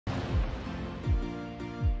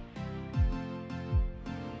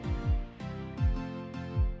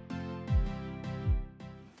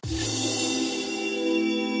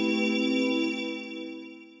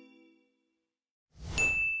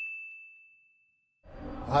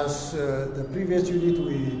As the previous unit,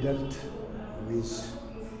 we dealt with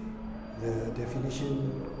the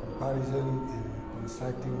definition, comparison, and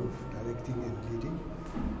constructing of directing and leading.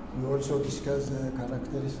 We also discussed the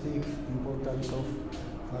characteristic importance of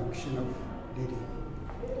function of leading.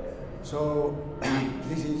 So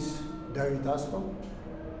this is Dawit Asfaw,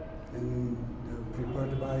 and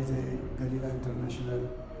prepared by the Galila International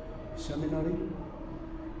Seminary.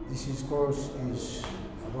 This course is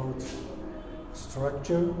about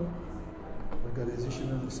structure,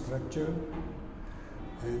 organizational structure,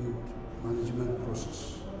 and management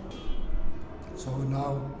process. So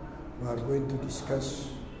now we are going to discuss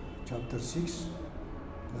chapter 6,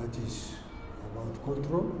 that is about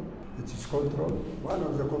control. It is control, one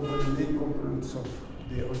of the main components of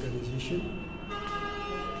the organization,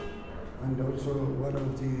 and also one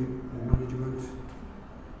of the management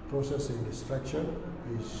process and structure.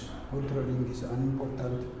 Is controlling is an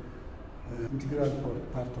important integral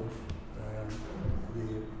part of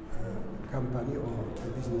the company or the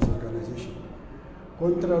business organization.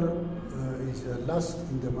 Control is last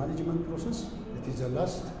in the management process. It is the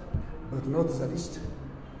last, but not the least.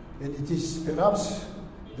 And it is perhaps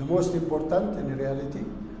the most important in reality.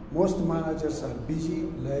 Most managers are busy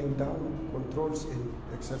laying down controls and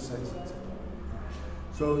exercises.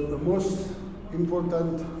 So the most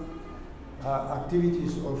important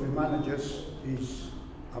activities of a manager is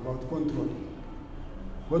about controlling.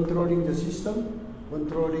 Controlling the system,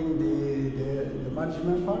 controlling the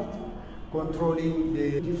management part, controlling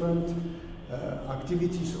the different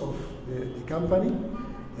activities of the company,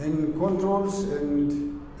 and controls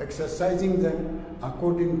and exercising them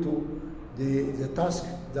according to the task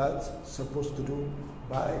that's supposed to do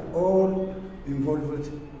by all involved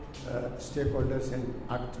stakeholders and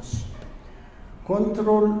actors.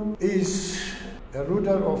 Control is a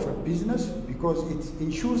rudder of a business because it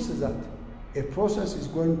ensures that a process is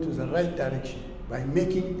going to the right direction by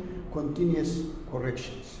making continuous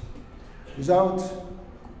corrections. Without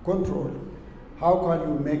control, how can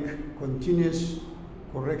you make continuous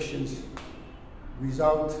corrections?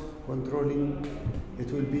 Without controlling,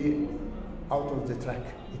 it will be out of the track.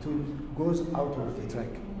 It will goes out of the track.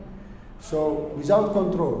 So without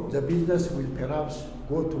control, the business will perhaps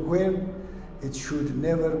go to where it should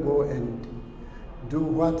never go and do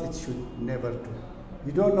what it should never do.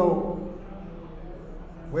 We don't know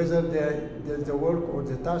whether the work or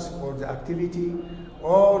the task or the activity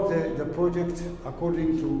or the project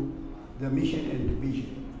according to the mission and the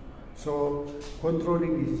vision. So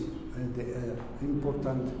controlling is the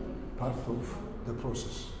important part of the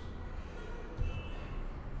process.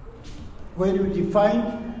 When you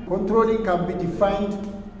define, controlling can be defined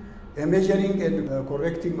a measuring and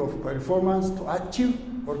correcting of performance to achieve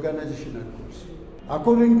organizational goals.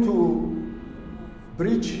 According to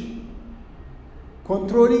Bridge,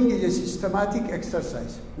 controlling is a systematic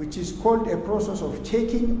exercise which is called a process of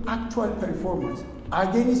checking actual performance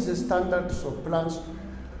against the standards of plans,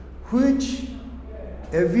 which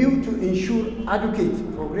a view to ensure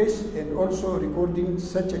adequate progress and also recording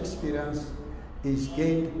such experience is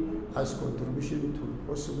gained as contribution to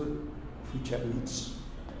possible future needs.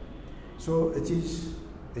 So it is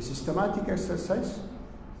a systematic exercise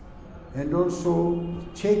and also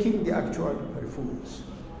checking the actual performance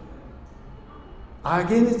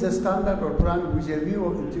against the standard or plan with a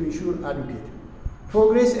view to ensure adequate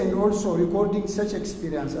progress and also recording such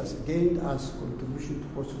experience as gained as contribution to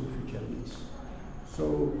possible future needs.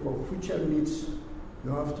 So for future needs,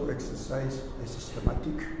 you have to exercise a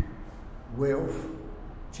systematic way of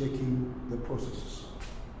checking the processes.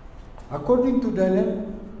 According to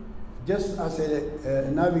Daniel, just as a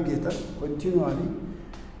navigator continually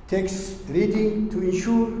takes reading to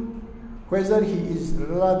ensure whether he is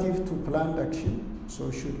relative to planned action, so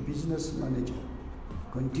should business manager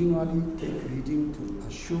continually take reading to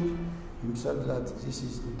assure himself that this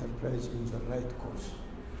is enterprise in the right course.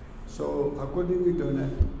 So according to Daniel,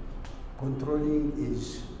 controlling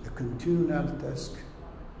is a continual task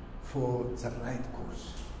for the right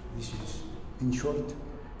course. This is, in short,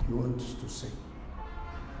 he wants to say.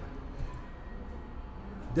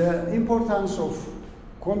 The importance of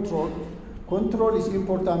control. Control is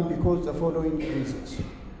important because the following reasons.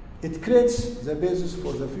 It creates the basis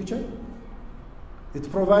for the future. It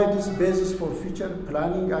provides basis for future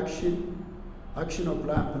planning, action or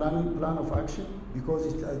plan of action,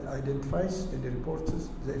 because it identifies and reports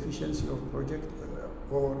the efficiency of project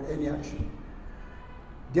or any action.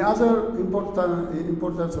 The other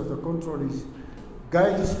importance of the control is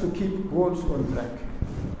guides to keep goals on track.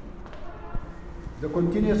 The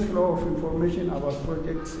continuous flow of information about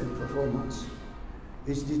projects and performance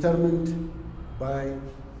is determined by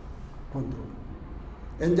control.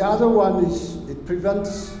 And the other one is it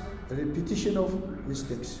prevents a repetition of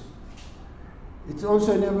mistakes. It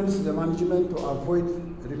also enables the management to avoid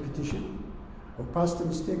repetition of past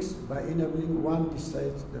mistakes by enabling one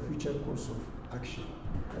decide the future course of action.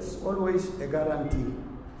 It's always a guarantee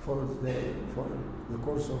for the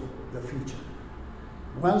course of the future.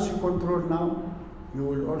 Once you control now, you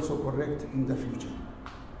will also correct in the future.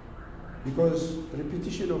 Because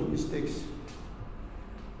repetition of mistakes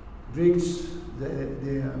brings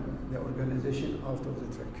the organization out of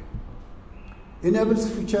the track. Enables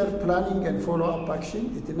future planning and follow-up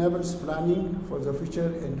action. It enables planning for the future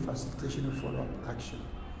and facilitation of follow-up action.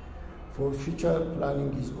 For future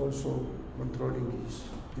planning is also controlling is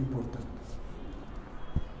important.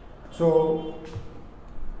 So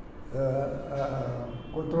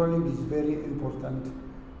controlling is very important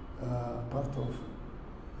part of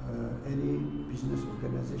any business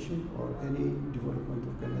organization or any development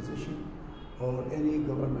organization or any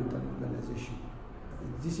governmental organization.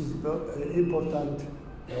 This is an important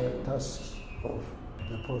task of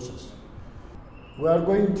the process. We are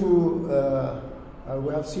going to,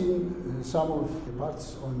 we have seen some of the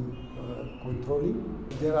parts on controlling.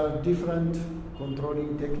 There are different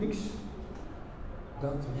controlling techniques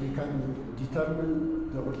that we can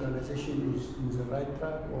determine the organization is in the right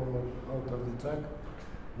track or out of the track.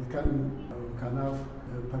 We can have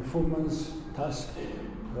a performance task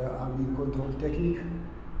and control technique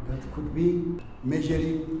that could be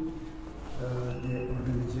measuring the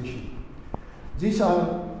organization. These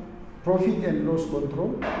are profit and loss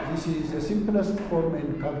control. This is the simplest form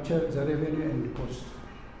and capture the revenue and cost.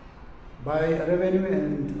 By revenue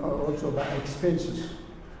and also by expenses,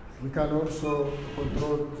 we can also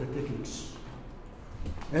control the techniques.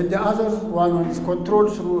 And the other one is control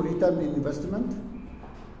through return on investment.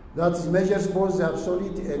 That measures both the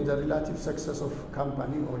absolute and the relative success of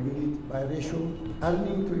company or unit by ratio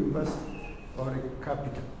earning to invest or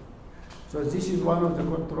capital. So this is one of the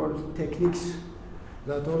control techniques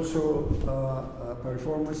that also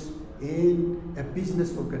performs in a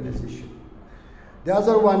business organization. The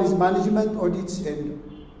other one is management, audits, and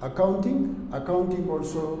accounting. Accounting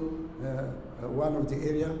also one of the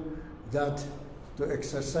area that to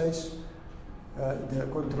exercise the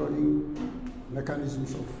controlling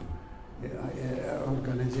mechanisms of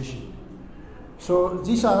organization. So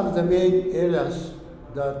these are the main areas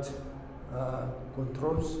that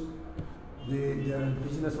controls the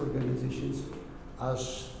business organizations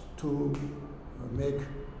as to make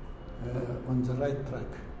on the right track.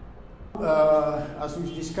 As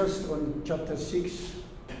we discussed on chapter 6,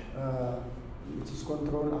 it is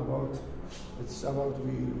control about, it's about,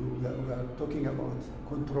 we are talking about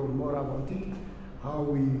control more about it, how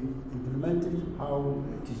we implement it, how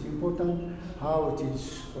it is important, how it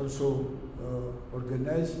is also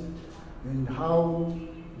organized, and how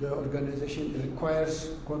the organization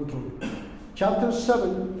requires control. Chapter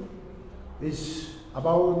 7 is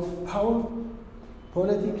about power,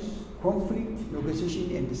 politics, conflict,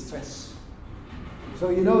 negotiation, and stress. So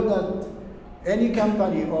you know that any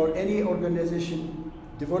company or any organization,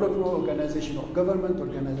 development organization or government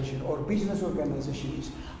organization or business organization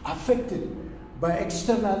is affected by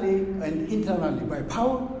externally and internally by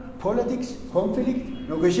power, politics, conflict,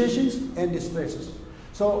 negotiations, and stresses.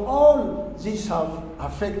 So all these have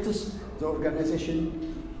affected the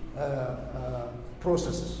organization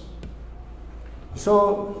processes.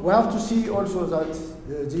 So we have to see also that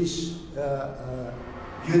this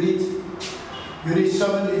Unit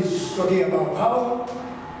 7 is talking about power,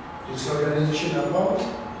 it's organizational power,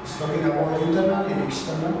 it's talking about internal and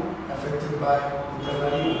external, affected by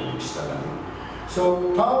internally and externally.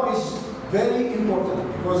 So power is very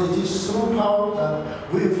important because it is through power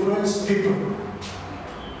that we influence people.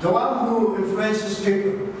 The one who influences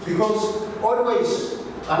people, because always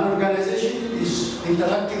an organization is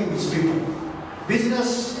interacting with people.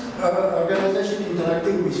 Business organization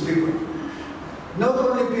interacting with people. Not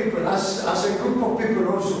only people, as a group of people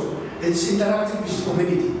also, it's interacting with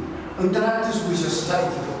community, interacts with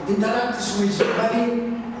society, interacts with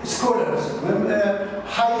many scholars,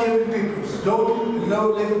 high-level people,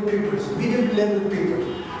 low-level people, middle-level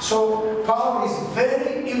people. So power is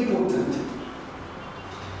very important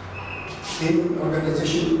in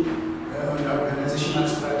organization, organizational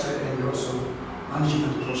structure and also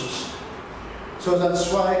management process. So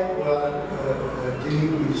that's why we are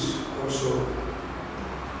dealing with also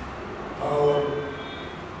power,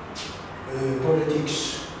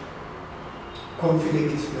 politics,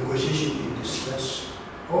 conflict, negotiation, and distress.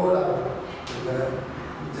 All are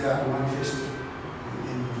they are manifested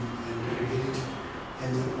and revealed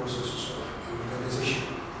in the processes of organization.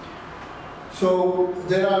 So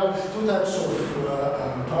there are two types of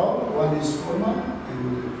power. One is formal and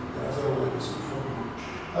the other one is informal.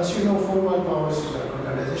 As you know, formal power is an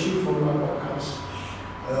organization. Formal power comes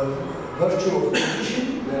virtue of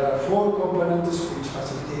position. There are four components which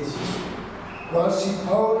facilitate this. Coercive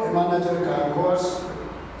power, a manager can coerce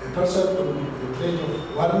a person on a plate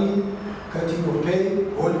of warning, cutting of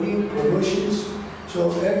pay, holding, promotions.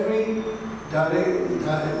 So every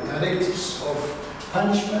directives of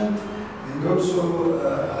punishment and also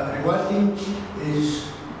rewarding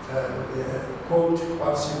is called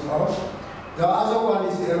coercive power. The other one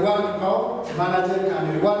is the reward power. A manager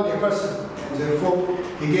can reward a person and therefore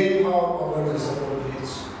he gains power over the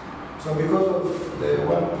subordinates. So because of the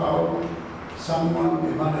reward power, someone,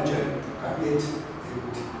 a manager, can get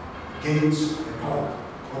and gains the power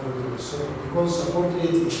over the subordinate. Because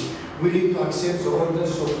subordinate is willing to accept the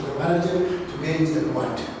orders of the manager to gain the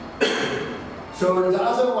reward. So the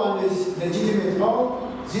other one is legitimate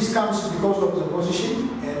power. This comes because of the position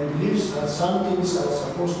and believes that some things are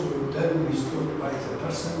supposed to be done with by the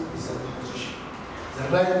person is the position. The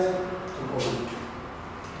right to command.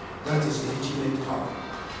 That is legitimate power.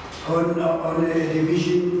 On a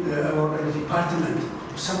division or a department,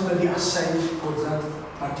 somebody assigned for that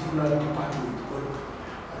particular department or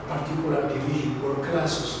a particular division or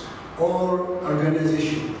classes or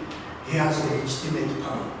organization, he has a legitimate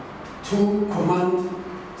power to command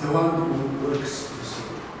the one who works with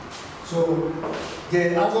him. So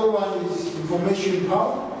the other one is information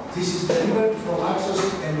power. This is delivered from access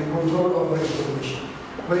and control over information.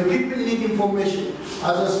 When people need information,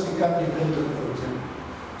 others become dependent on them.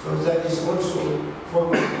 So that is also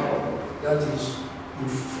formal power, that is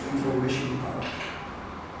information power.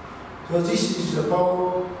 So this is the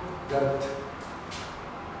power that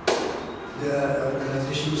the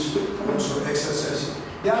organizations also exercise.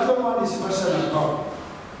 The other one is personal power.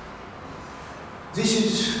 This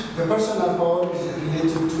is, the personal power is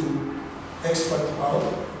related to expert power.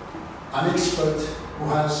 An expert who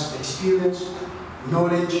has experience,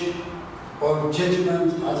 knowledge, or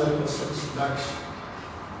judgment other persons lacks,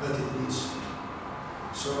 but it needs.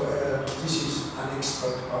 So this is an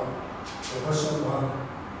expert power. The person who has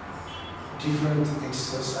different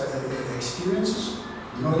experiences,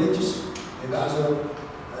 knowledges, and other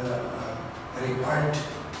required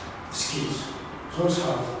skills. Those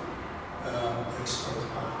have expert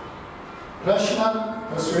power. Rational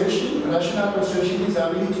persuasion. Rational persuasion is the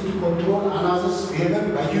ability to control another's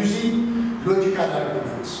behavior by using logical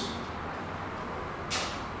arguments.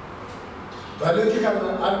 By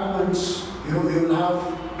logical arguments, you will have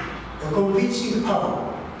a convincing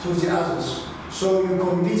power to the others. So you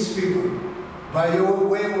convince people by your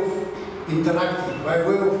way of interacting, by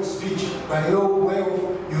way of speech, by your way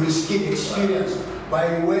of your skill experience,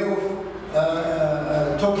 by way of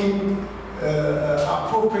talking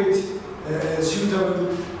appropriate,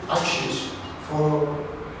 suitable actions for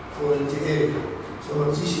the area.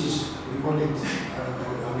 So this is, we call it,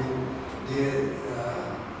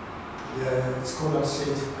 the scholar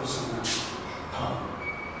said personal power.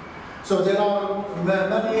 So there are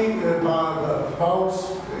many powers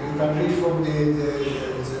you can read from the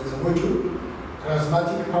module.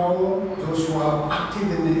 Charismatic power, those who are active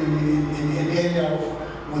in an area of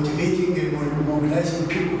motivating and mobilizing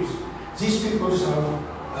people. These people have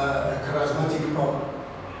charismatic power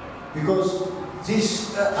because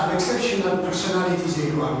these an exceptional personalities they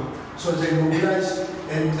do have. So they mobilize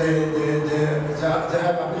and they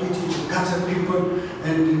have ability to gather people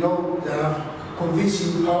and they have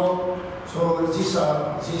convincing power. So this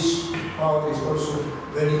power is also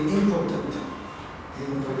very important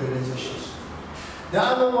in organizations. The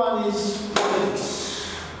other one is politics.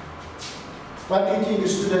 What do you think,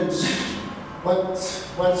 students? What's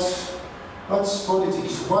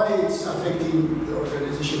politics? Why it's affecting the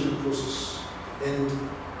organizational process and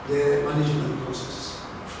the management process?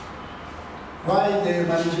 Why the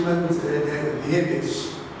management the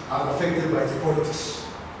behaviors are affected by the politics?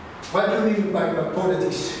 What do you mean by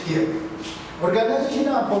politics here?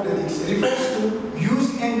 Organizational politics refers to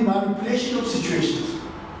use and manipulation of situations,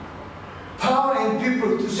 power and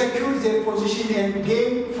people to secure their position and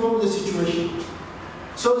gain from the situation.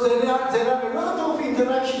 So there are a lot of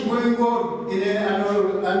interaction going on in an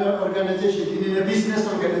organization, in a business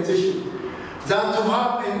organization, that to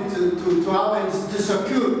have and to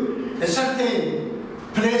secure a certain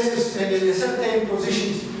places and a certain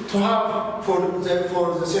positions to have for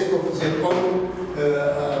the sake of their own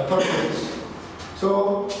purpose.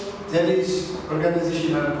 So there is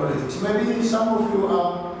organizational politics. Maybe some of you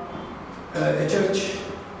are church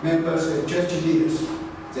members, church leaders.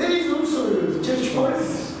 There is also church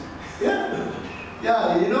politics.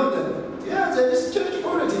 Yeah, you know that. Yeah, there is church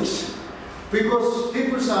politics. Because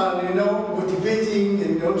people are, motivating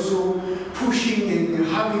and also pushing and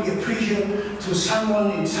having a pressure to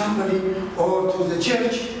someone and somebody or to the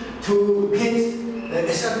church to get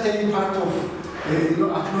a certain part of,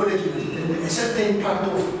 acknowledgement and a certain part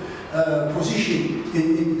of position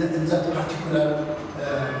in that particular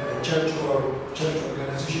church or church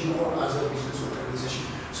organization or other business organization.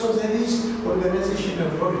 So there is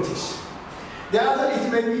organizational politics. The other, it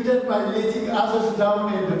may be done by letting others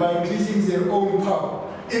down and by increasing their own power,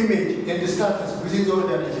 image, and status within the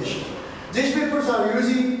organization. These people are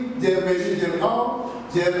using their power,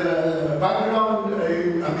 their background,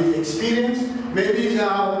 experience, maybe they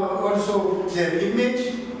have also their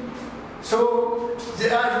image. So they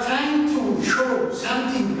are trying to show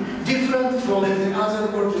something different from the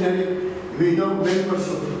other ordinary, members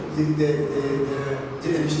of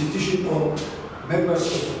the institution or members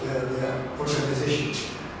of the organization.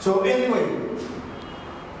 So anyway,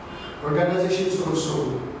 organizations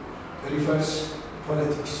also refers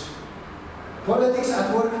politics. Politics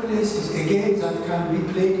at workplace is a game that can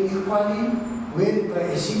be played equally well by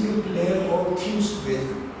a single player or teams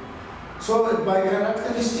together. So by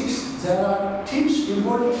characteristics, there are teams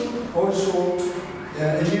involved, also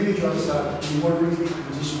individuals are involved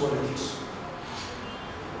in this politics.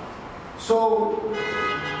 So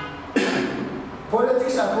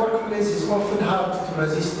politics at workplace is often hard to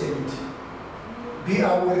resist and be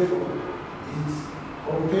away from. It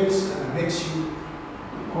compels and makes you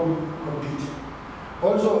compete.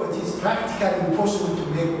 Also, it is practically impossible to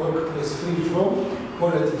make workplace free from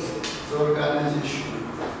politics. The organization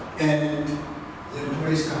and the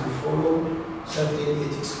employees can follow certain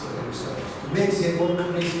ethics for themselves to make their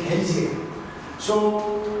workplace healthier. So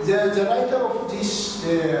the writer of this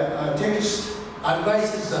text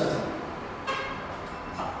advises that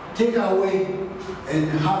take away and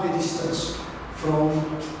have a distance from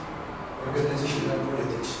organizational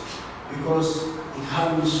politics because it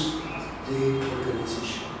harms the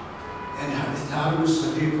organization and it harms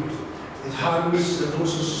the people. It harms the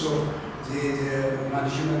process of the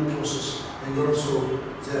management process and also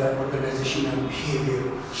the organizational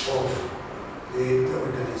behavior of the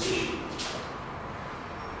organization.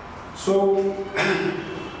 So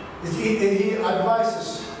he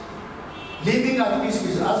advises living at peace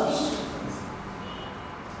with others.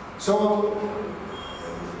 So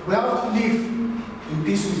we have to live in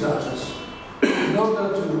peace with others in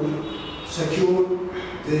order to secure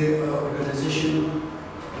the organizational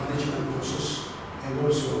management process and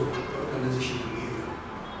also the organizational behavior.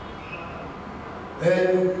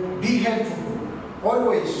 And be helpful.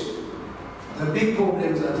 Always the big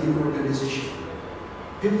problems are in organization.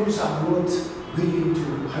 People are not willing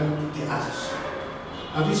to help the others.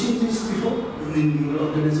 Have you seen this before in your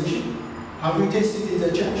organization? Have you tested in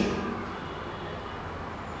the church?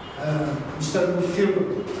 Mr. Phil,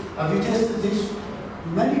 have you tested this?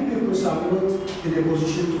 Many people are not in a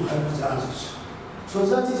position to help the others. So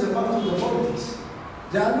that is a part of the politics.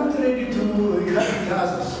 They are not ready to help the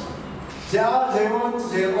others. They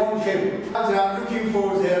want their own fame. They are looking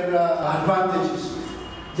for their advantages.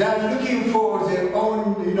 They are looking for their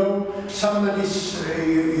own, somebody's,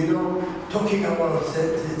 talking about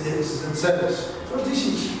themselves. So this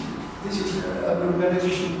is an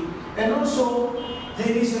organization. And also,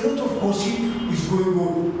 there is a lot of gossip is going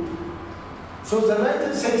on. So the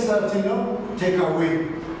writer says that, take away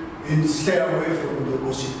and stay away from the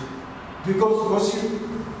gossip. Because gossip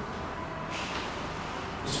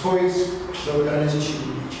spoils the organization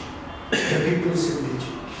image, the people's image,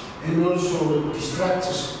 and also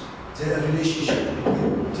distracts the relationship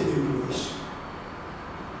between the employees.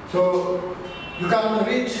 So you can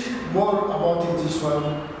read more about it, this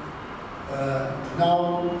one.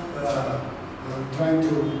 Now I'm trying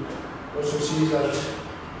to also see that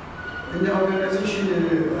in the organization,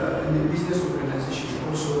 in the business organization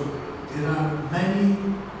also, there are many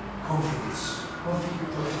conflicts of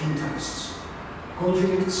interests,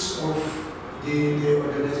 conflicts of the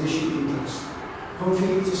organization interest,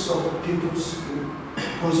 conflicts of people's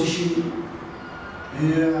position,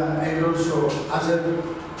 and also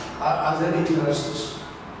other interests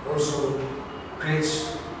also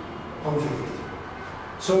creates conflict.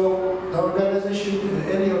 So the organization,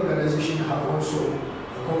 any organization have also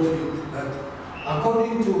a conflict, but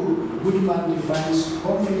according to Goodman defines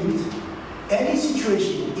conflict, any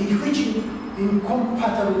situation in which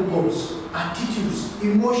incompatible goals, attitudes,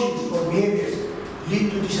 emotions, or behaviors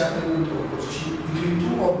lead to disagreement or opposition between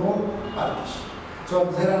two or more parties. So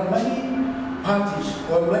there are many parties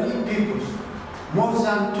or many peoples, more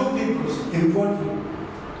than two peoples involved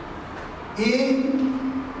in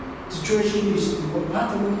situation is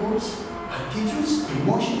incompatible goals, attitudes,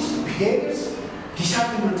 emotions, behaviors,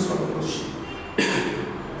 disagreements or opposition.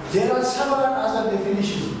 There are several other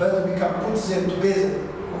definitions, but we can put them together,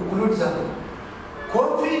 conclude them.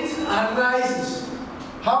 Conflict arises.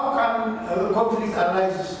 How can conflict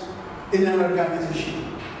arise in an organization?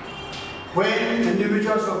 When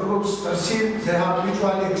individuals or groups perceive they have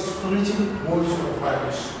mutually exclusive goals or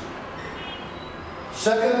values.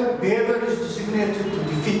 Second, behavior is designated to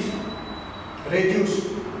defeat, reduce,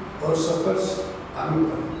 or suppress an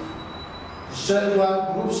opponent. The third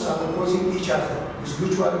one, groups are opposing each other with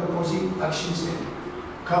mutually opposing actions and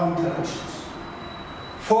counteractions.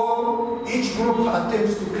 Four, each group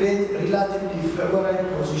attempts to create a relatively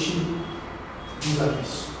favorable position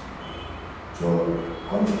vis-a-vis. So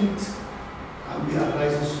conflict can be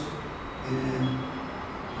arises in a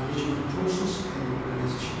management process and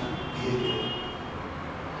organizational behavior.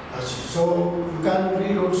 So you can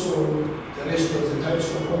read also the rest of the types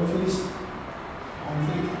of conflict,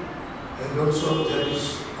 and also there is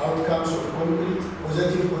outcomes of conflict,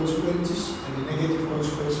 positive consequences and negative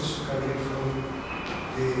consequences you can read from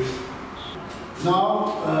the. Now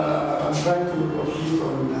I'm trying to complete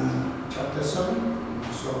on chapter 7,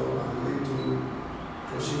 so I'm going to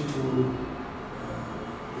proceed to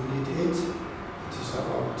unit 8. It is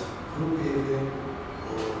about group behavior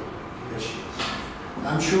or leadership.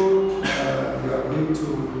 I'm sure you are going to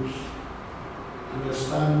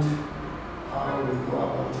understand how we go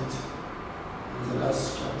about it in the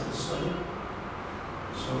last chapter 7.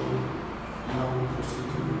 So now we proceed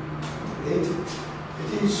to 8.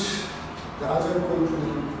 It is the other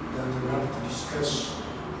component that we have to discuss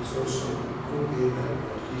is also group behavior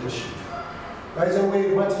or leadership. By the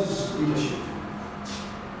way, what is leadership?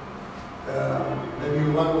 Maybe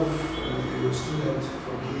one of the students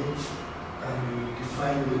from here can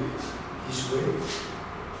define it his way.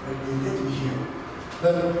 Maybe let me hear.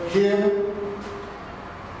 But here,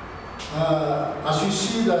 as you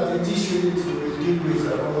see that in this unit we will deal with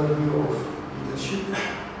the overview of leadership,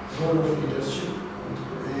 role of leadership in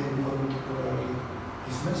contemporary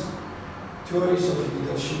business, theories of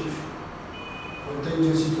leadership,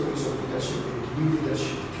 contingency theories of leadership, and new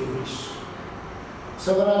leadership theories.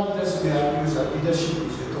 Several leaders may argue that leadership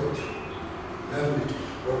is a taught, learned,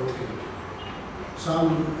 or trained.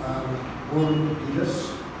 Some are born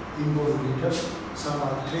leaders, inborn leaders, some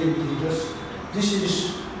are trained leaders. This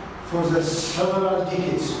is for the several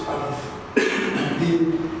decades have been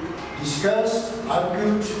discussed,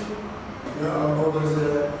 argued over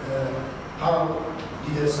the how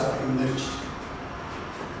leaders are emerged.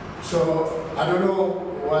 So I don't know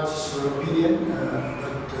what's your opinion,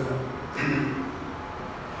 but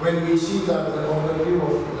when we see that the overview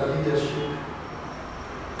of the leadership,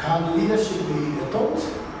 can leadership be taught?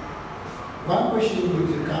 One question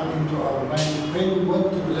will come into our mind when we want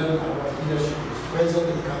to learn about leadership is whether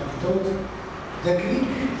it can be taught. The Greek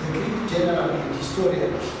general and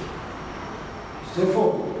historian,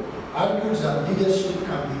 therefore, argues that leadership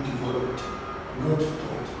can be developed, not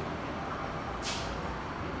taught.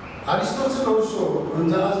 Aristotle also, on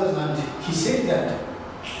the other hand, he said that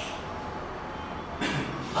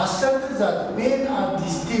asserted that men are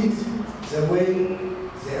distinct the way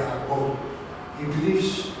they are born. He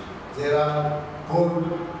believes there are born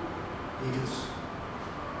leaders.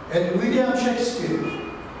 And William Shakespeare,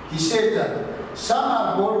 he said that some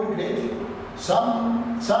are born great,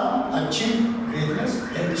 some achieve greatness,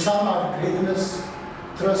 and some have greatness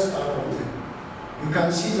thrust out of them. You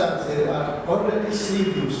can see that there are already 3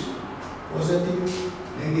 views: positive,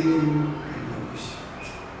 negative, and abusive.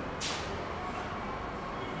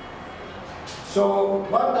 So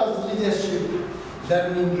what does leadership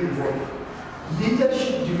learning involve?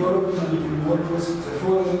 Leadership development involves the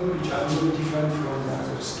following, which are not different from the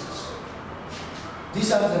other skills.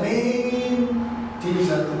 These are the main things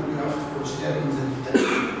that we have to consider in the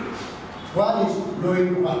leadership. One is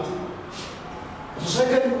knowing what. The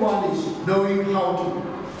second one is knowing how to.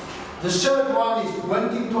 The third one is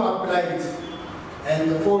wanting to apply it.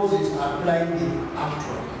 And the fourth is applying it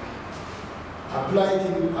actually.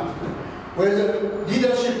 Whether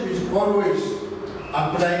leadership is always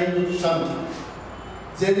applying something.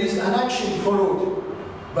 There is an action followed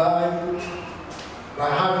by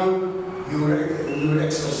having your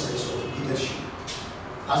exercise of leadership.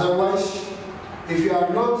 Otherwise, if you are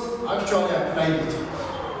not actually applying it,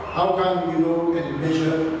 how can you know and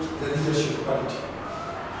measure the leadership quality?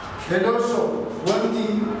 And also,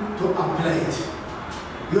 wanting to apply it.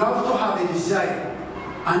 You have to have a desire,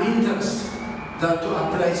 an interest that to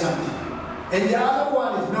apply something. And the other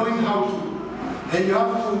one is knowing how to. And you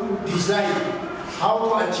have to design how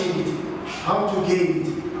to achieve it, how to gain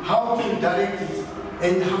it, how to direct it,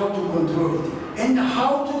 and how to control it, and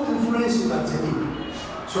how to influence it at the end.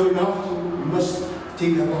 So you must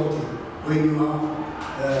think about it when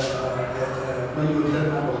you learn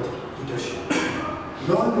about leadership.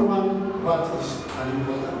 Knowing what is an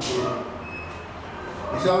important thing.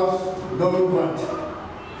 Without knowing what,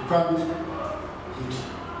 you can't lead.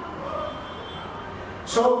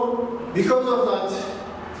 So, because of that,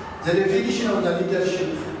 the definition of the leadership,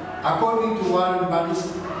 according to Warren Buffett's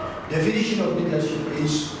definition of leadership,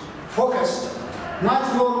 is focused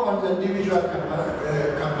much more on the individual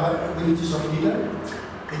capabilities of leader.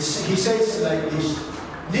 He says like this: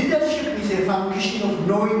 leadership is a function of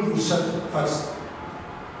knowing yourself first,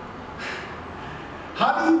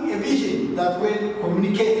 having a vision that will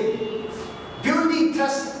communicate, building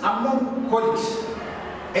trust among colleagues,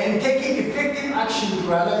 and taking effective action to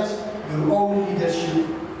realize your own leadership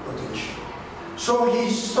potential. So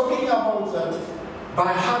he's talking about that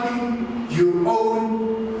by having your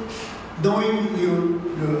own, knowing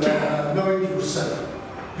yourself.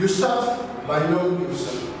 You start by knowing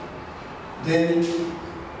yourself, then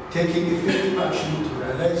taking effective action to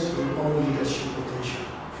realize your own leadership potential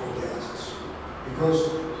for the others. Because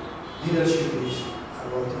leadership is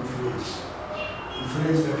about influence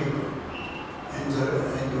the people,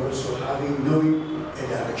 and also knowing a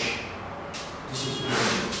direction. This is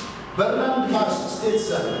leadership. Bernard Marx states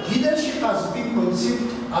that leadership has been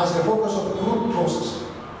conceived as the focus of a group process,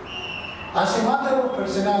 as a matter of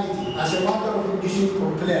personality, as a matter of inducing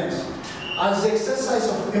compliance, as the exercise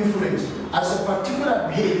of influence, as a particular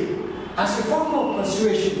behavior, as a form of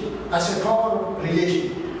persuasion, as a power of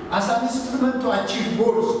relation, as an instrument to achieve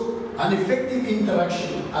goals, an effective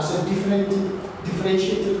interaction, as a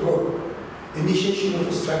differentiated role, initiation of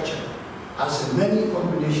a structure, as a many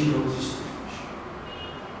combination of these definitions.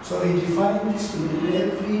 So he defined this in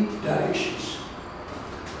every directions.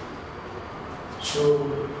 So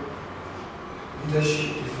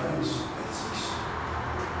leadership defines ethics.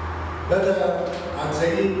 But at the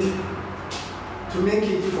end, to make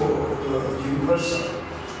it for the universal,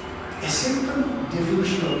 a simple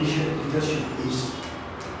definition of leadership is: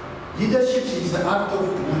 leadership is the art of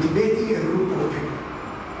motivating a group of people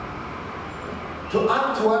to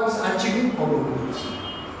act towards achieving common goals.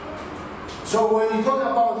 So when you talk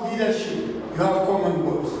about leadership, you have common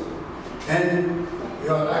goals, and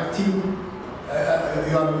you are acting,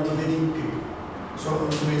 you are motivating people, so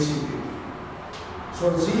influencing people. So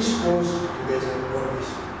this goes together always.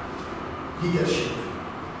 Leadership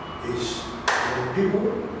is about people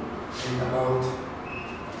and about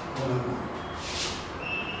common goals.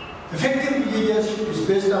 Effective leadership is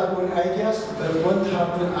based upon ideas that won't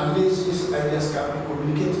happen unless these ideas can be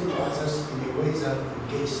communicated to others in a way that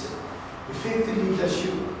engages them. Effective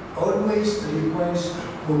leadership always requires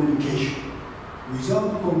communication.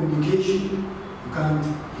 Without communication, you can't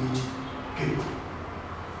lead people.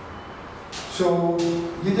 So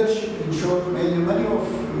leadership, in short, many of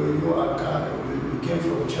you came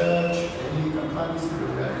from church, any companies, and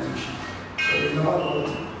organization. So you know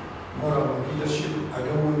more about leadership. I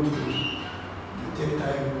don't want to take a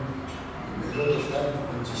lot of time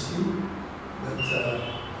on this thing, but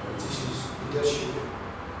this is leadership.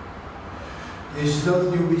 It's not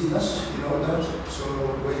new business, you know that. So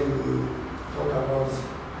when you talk about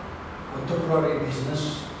contemporary business,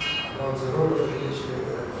 about the role of leadership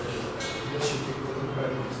in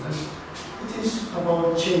contemporary business, it is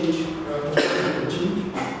about change. We are talking about change.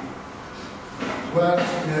 We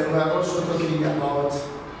are also talking about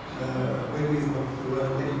when we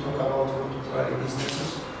talk about contemporary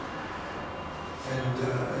businesses and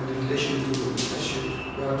in relation to leadership,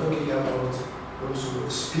 we are talking about also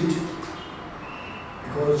speed,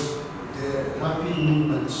 because the rapid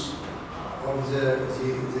movements of the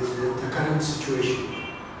current situation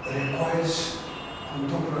requires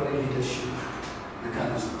contemporary leadership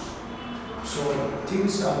mechanisms. So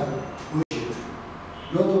things are pushing,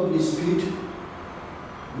 not only speed,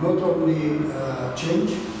 not only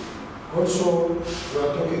change, also we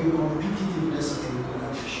are talking competitiveness and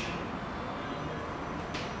collaboration.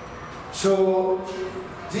 So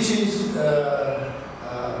this is,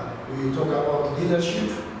 we talk about leadership.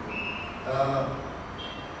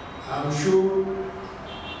 I'm sure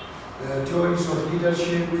the theories of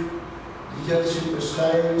leadership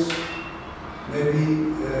styles, maybe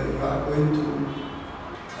you are going to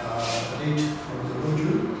read from the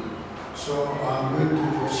module. So I'm going to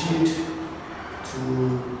proceed to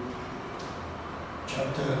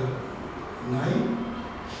chapter 9,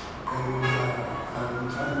 and I'm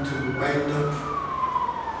trying to wind up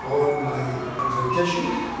all my presentation.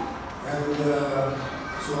 And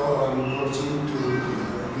so I'm proceeding to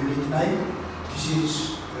Unit 9. This is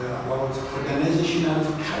about organizational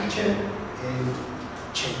organizational culture and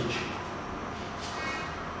change.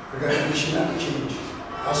 Organizational change.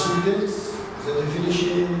 As we did the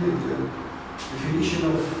definition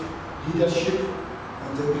of leadership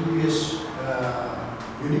on the previous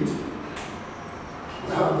unit,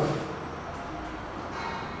 we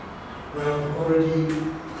have already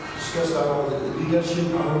discussed about the leadership,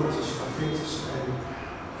 how it is affected and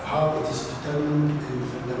how it is determined in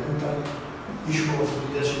fundamental issue of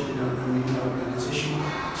leadership in an organization.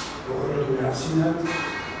 We have seen that.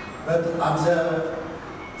 But at the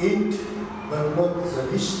end, but not the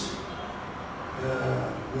least, we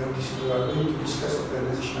are going to discuss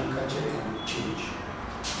organizational culture and change.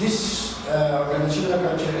 This organizational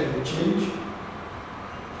culture and change,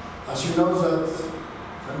 as you know that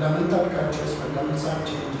fundamental cultures, fundamental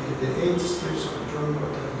change, and the 8 steps of John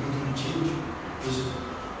Porter leading change is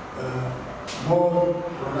more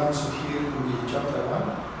pronounced here in the chapter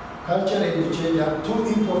 1. Culture and change are 2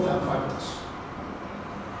 important factors.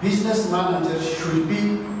 Business managers should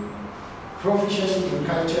be proficient in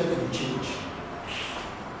culture and change,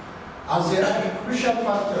 as they are a crucial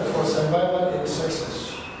factor for survival and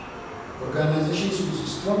success. Organizations with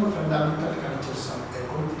strong fundamental cultures have a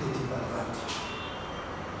competitive advantage,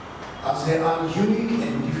 as they are unique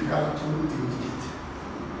and difficult to imitate.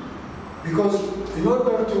 Because in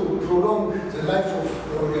order to prolong the life of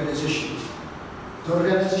the organization, the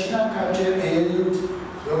organizational culture and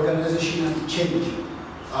the organizational change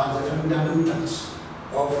are the fundamentals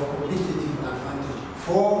of competitive advantage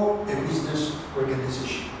for a business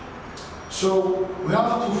organization. So we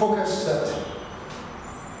have to focus that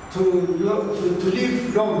to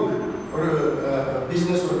live long or a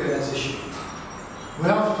business organization, we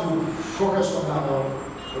have to focus on our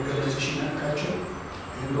organizational culture,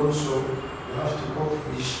 and also we have to cope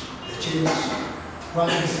with the changes. What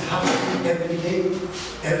is happening every day,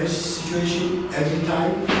 every situation, every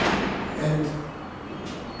time, and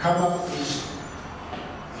come up with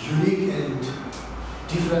unique and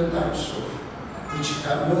different types of which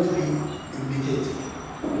cannot be imitated.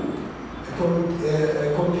 A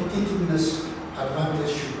competitiveness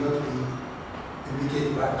advantage should not be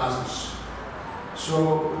imitated by others. So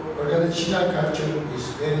organizational culture is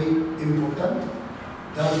very important.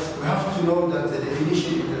 That we have to know that the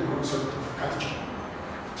definition in the concept of culture.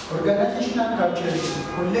 Organizational culture is a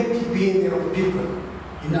collective behavior of people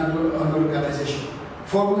in an organization,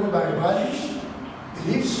 formed by values,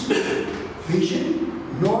 beliefs,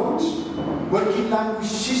 vision, norms, working language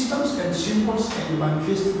systems and symbols, and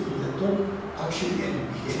manifested in the thought, action,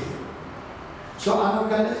 and behavior. So an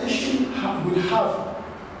organization will have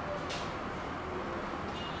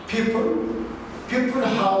people. People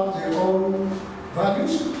have their own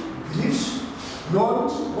values, beliefs,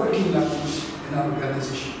 norms, working language in an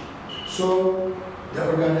organization. So the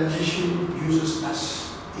organization uses as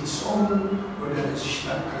its own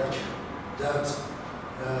organizational culture that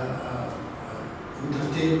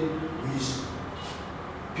entertain with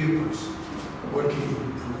peoples working in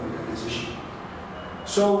the organization.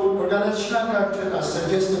 So organizational culture, as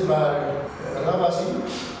suggested by Ravasi,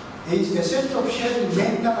 is a set of shared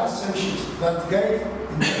mental assumptions that guide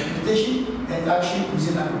interpretation and action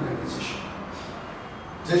within an organization.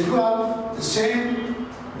 They do have the same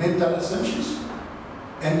mental assumptions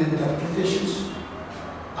and interpretations,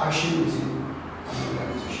 action within an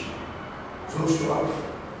organization. Those who have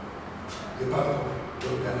the part of the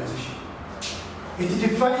organization. It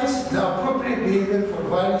defines the appropriate behavior for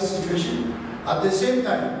various situations. At the same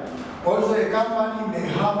time, although a company may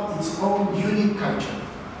have its own unique culture,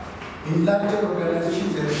 in larger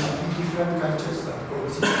organizations there can be different cultures that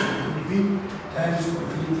coexist and could be times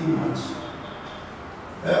conflicting ones.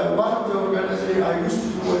 One of the organizations, I used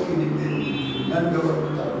to work in a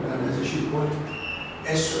non-governmental organization called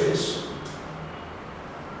SOS.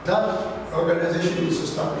 That organization is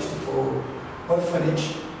established for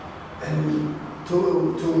orphanage and to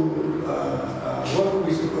work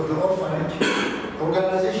with the orphanage.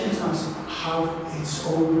 Organizations have its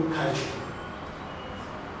own culture.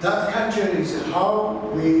 That culture is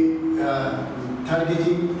how we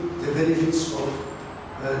targeting the benefits of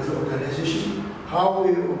the organization, how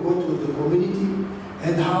we go to the community,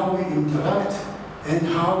 and how we interact, and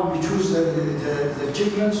how we choose the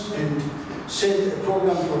children and set a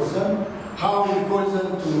program for them, how we call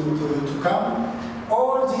them to come.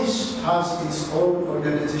 All this has its own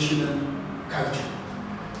organizational culture.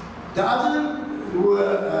 The other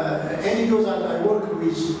NGOs that I work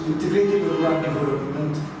with, integrated rural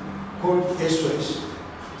development, called SOS.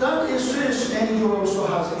 That SOS NGO also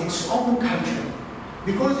has its own culture.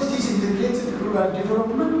 Because it is integrated rural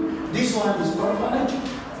development, this one is orphanage,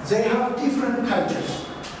 they have different cultures.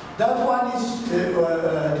 That one is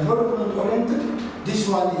development oriented, this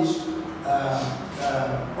one is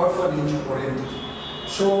orphanage oriented.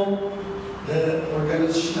 So the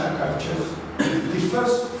organizational culture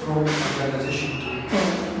differs from organization to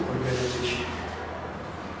organization.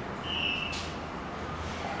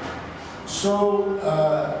 So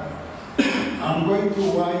I'm going to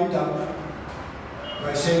wind up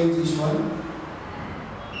by saying this one.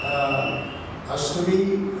 As to me,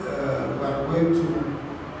 we are going to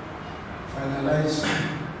finalize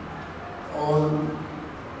all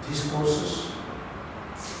these courses.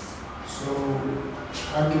 So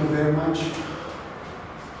thank you very much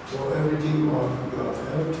for everything you have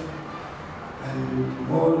heard. And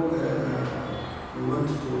more we want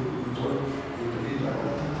to involve in the leader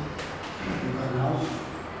audit you can have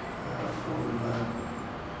from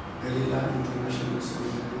Galila International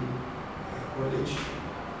Seminary College.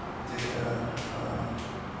 The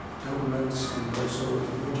documents and also the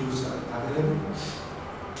modules are available.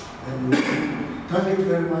 And thank you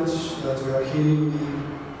very much that you are hearing me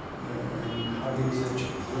and having such a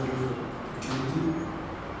wonderful opportunity.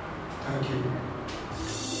 Thank you.